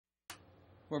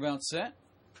We're about set.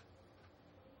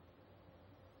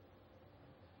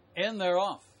 And they're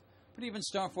off. Pretty even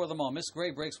start for them all. Miss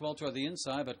Gray breaks well toward the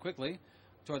inside, but quickly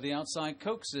toward the outside.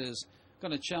 Cokes is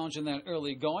going to challenge in that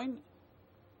early going.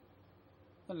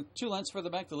 And 2 lengths further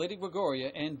back to Lady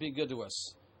Gregoria and Be Good to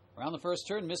Us. Around the first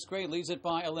turn, Miss Gray leads it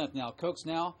by a length now. Cokes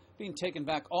now being taken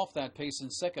back off that pace in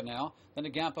second now. Then a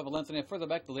gap of a length and a half further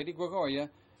back to Lady Gregoria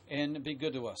and Be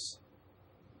Good to Us.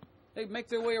 They make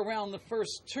their way around the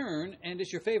first turn, and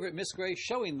it's your favorite Miss Gray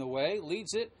showing the way.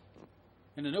 Leads it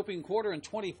in an opening quarter and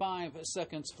 25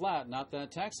 seconds flat. Not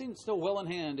that taxing. Still well in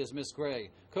hand is Miss Gray.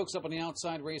 Cokes up on the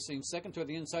outside, racing second. Toward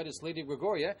the inside is Lady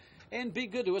Gregoria. And Be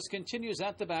Good to Us continues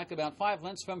at the back, about 5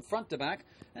 lengths from front to back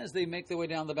as they make their way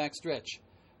down the back stretch.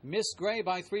 Miss Gray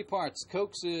by 3 parts.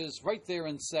 Cokes is right there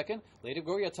in second. Lady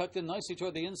Gregoria tucked in nicely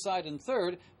toward the inside in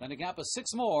third. Then a gap of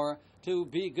 6 more to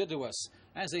Be Good to Us.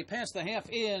 As they pass the half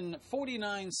in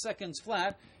 49 seconds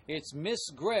flat, it's Miss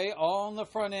Gray on the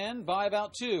front end by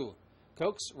about 2.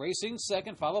 Cokes racing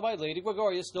second, followed by Lady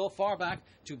Gregoria, still far back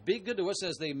to Be Good to Us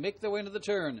as they make their way into the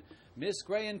turn. Miss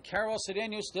Gray and Carol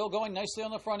Cedeno still going nicely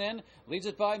on the front end. Leads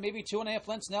it by maybe 2.5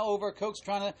 lengths now over Cokes,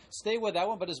 trying to stay with that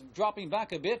one, but is dropping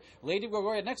back a bit. Lady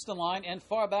Gregoria next in line and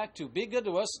far back to Be Good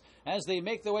to Us as they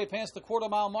make their way past the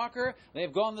quarter-mile marker.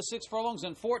 They've gone the 6 furlongs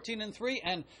in 14-3,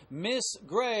 and Miss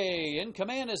Gray in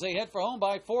command as they head for home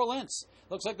by 4 lengths.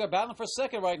 Looks like they're battling for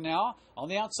second right now. On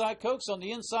the outside, Cokes. On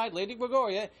the inside, Lady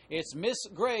Gregoria. It's Miss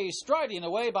Gray striding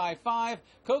away by 5.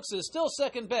 Cokes is still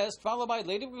second best, followed by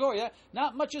Lady Gregoria.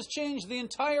 Not much has changed the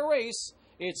entire race.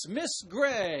 It's Miss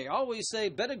Gray. Always say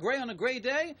better gray on a gray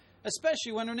day,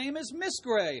 especially when her name is Miss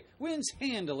Gray. Wins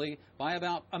handily by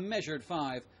about a measured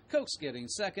 5. Cokes getting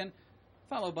second,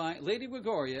 followed by Lady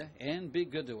Gregoria and Be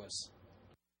Good to Us.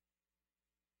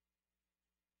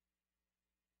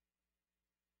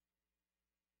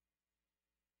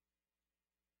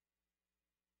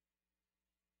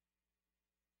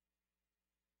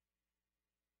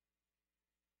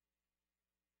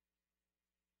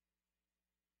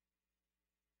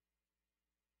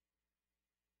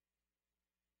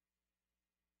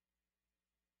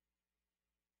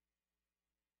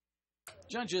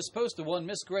 Judges posted 1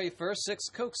 Miss Gray first, 6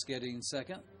 Cokes getting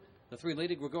second. The 3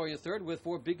 Lady Gregoria third with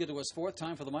 4 Be Good to Us fourth.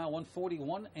 Time for the mile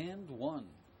 141 and 1.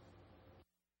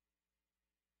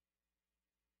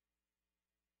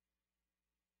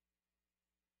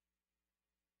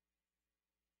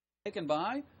 Taken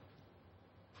by,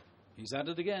 he's at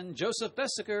it again, Joseph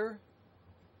Bessiker.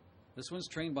 This one's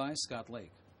trained by Scott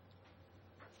Lake.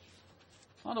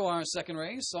 On to our second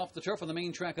race, off the turf on the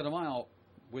main track of the mile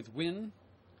with Win,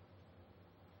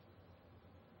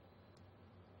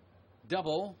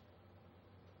 Double,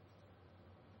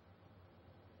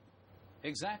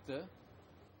 Exacta,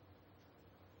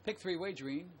 Pick 3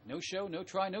 wagering, no show, no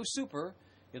try, no super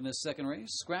in this second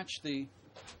race. Scratch the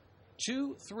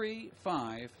 2, 3,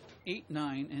 5, 8,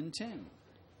 9, and 10.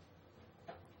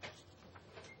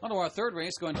 On to our third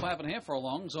race, going 5.5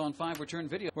 furlongs on 5 return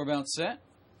video. We're about set.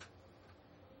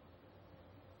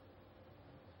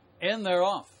 And they're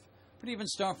off. Pretty even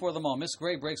start for them all. Miss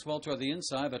Gray breaks well toward the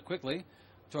inside, but quickly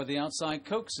toward the outside.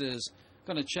 Cokes is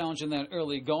going to challenge in that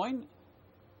early going.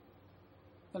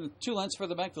 Then 2 lengths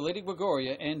further back to Lady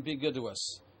Gregoria and Be Good to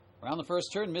Us. Around the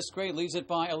first turn, Miss Gray leads it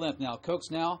by a length now.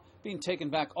 Cokes now being taken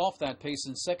back off that pace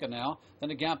in second now. Then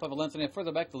a gap of a length and a half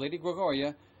further back to Lady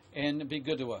Gregoria and Be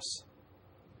Good to Us.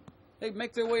 They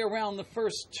make their way around the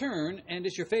first turn, and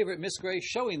it's your favorite Miss Gray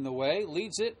showing the way.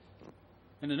 Leads it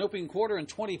in an opening quarter and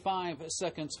 25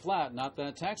 seconds flat. Not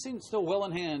that taxing. Still well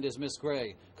in hand is Miss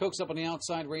Gray. Cokes up on the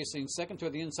outside, racing second.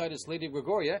 Toward the inside is Lady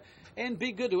Gregoria. And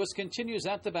Be Good to Us continues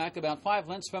at the back, about 5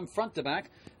 lengths from front to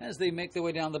back as they make their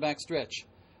way down the back stretch.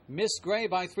 Miss Gray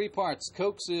by 3 parts.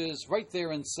 Cokes is right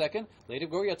there in second. Lady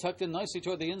Gregoria tucked in nicely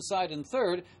toward the inside in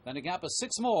third. Then a gap of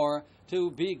 6 more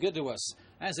to Be Good to Us.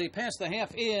 As they pass the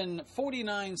half in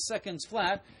 49 seconds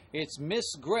flat, it's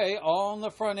Miss Gray on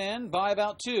the front end by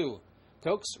about 2.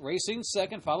 Cokes racing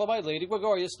second, followed by Lady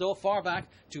Gregoria, still far back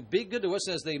to Be Good to Us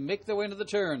as they make their way into the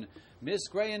turn. Miss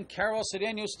Gray and Carol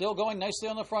Cedeno still going nicely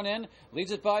on the front end.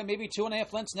 Leads it by maybe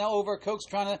 2.5 lengths now over Cokes,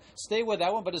 trying to stay with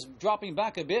that one, but is dropping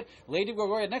back a bit. Lady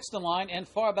Gregoria next in line and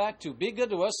far back to Be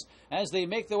Good to Us as they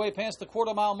make their way past the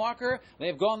quarter-mile marker.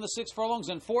 They've gone the 6 furlongs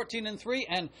in 14-3,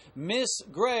 and Miss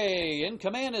Gray in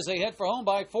command as they head for home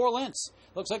by 4 lengths.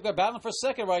 Looks like they're battling for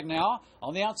second right now.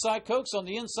 On the outside, Cokes. On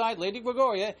the inside, Lady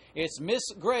Gregoria. It's Miss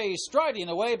Gray striding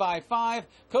away by 5.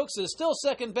 Cokes is still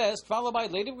second best, followed by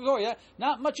Lady Gregoria.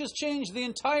 Not much has changed the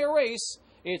entire race.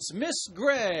 It's Miss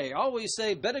Gray. Always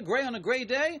say better gray on a gray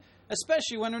day,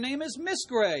 especially when her name is Miss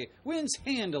Gray. Wins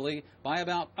handily by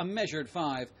about a measured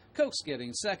 5. Coke's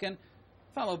getting second,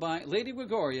 followed by Lady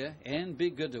Gregoria and Be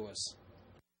Good to Us.